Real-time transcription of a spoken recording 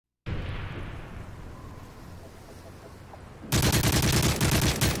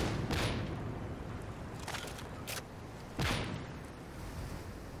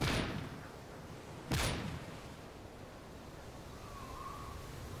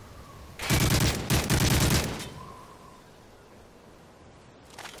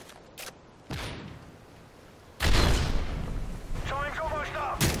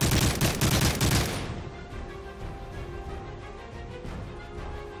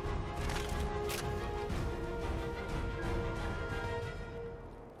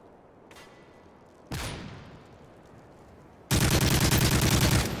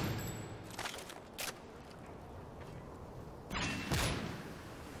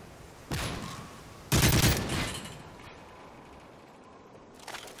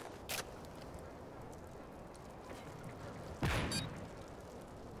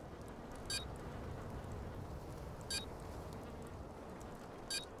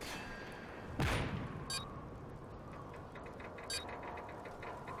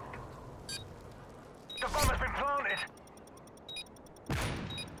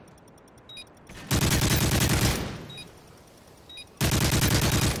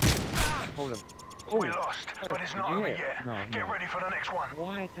hold him. We lost, but it's not over yet. No, Get ready for the next one.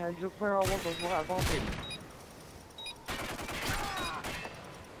 Why, Ted? Look where I was right above him.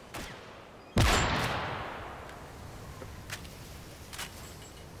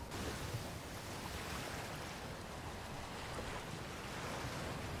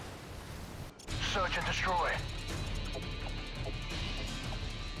 Search and destroy.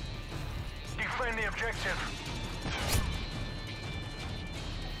 Defend the objective.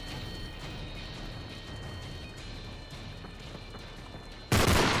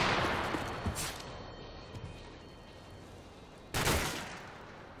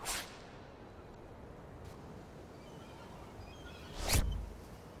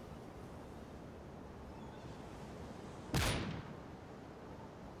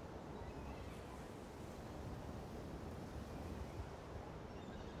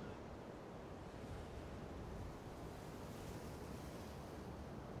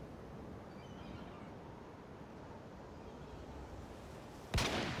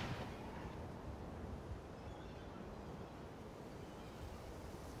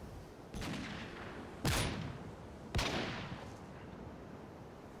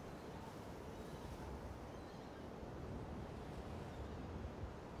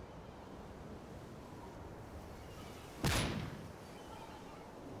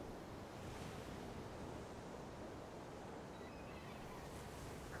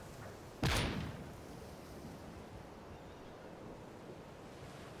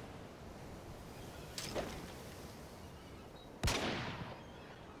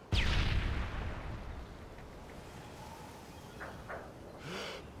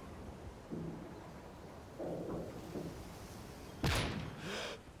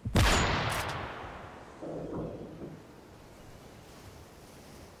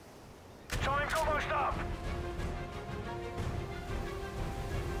 Time's almost up.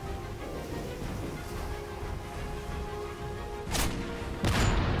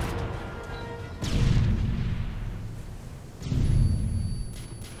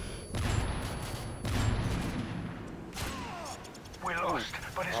 We lost,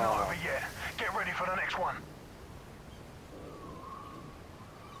 but it's not over yet. Get ready for the next one.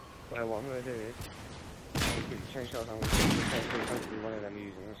 Well, what I'm going to do is change shots. I'm going to be one of them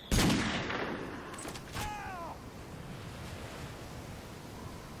using this.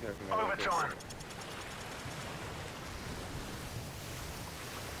 Overtime.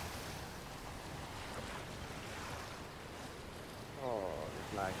 Oh,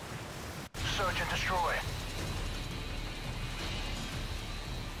 it's lag. Search and destroy.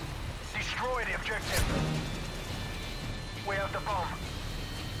 Destroy the objective. We have the bomb.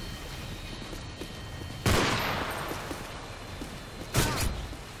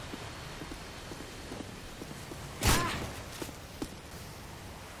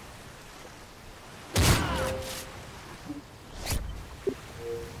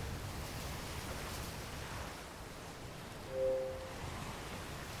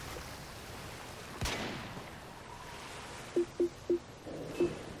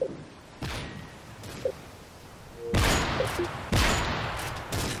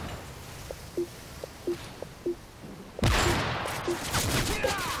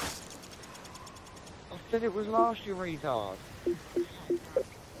 I said it was last, you retard.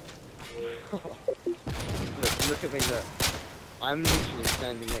 Look at me, look. I'm literally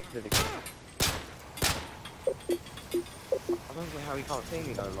standing next to the kid. I don't know how he can't see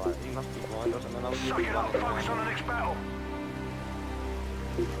me though, like, he must be blind or something. Suck it up, focus on the next battle.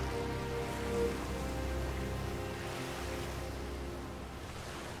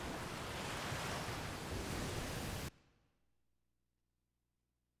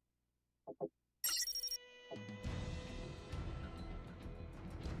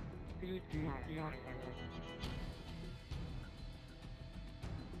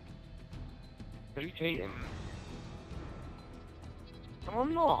 Are you cheating? No,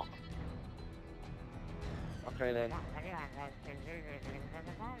 I'm not. Okay then.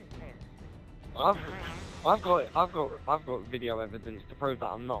 I've got video evidence to prove that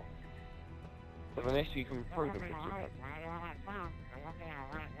I'm not. But unless you can prove it,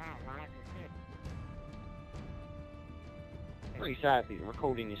 pretty sad that you're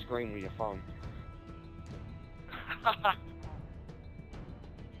recording your screen with your phone.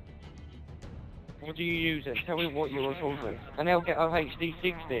 What do you use it? Tell me what you're recording. An Elgato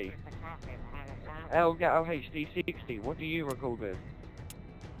HD60. Elgato HD60. What do you record with?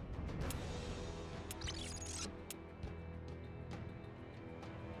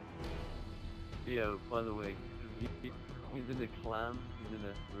 Yeah, by the way, he's in a clan. He's in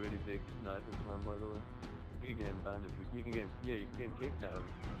a really big sniper clan, by the way. You can get him banned if you can get, yeah, you can get kicked out.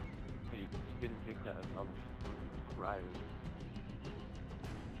 You couldn't pick that up. Right.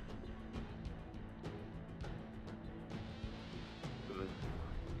 Good.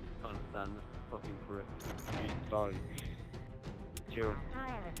 Can't stand fucking for it. So, chill.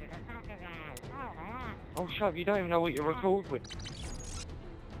 Oh, shut up, you don't even know what you record with.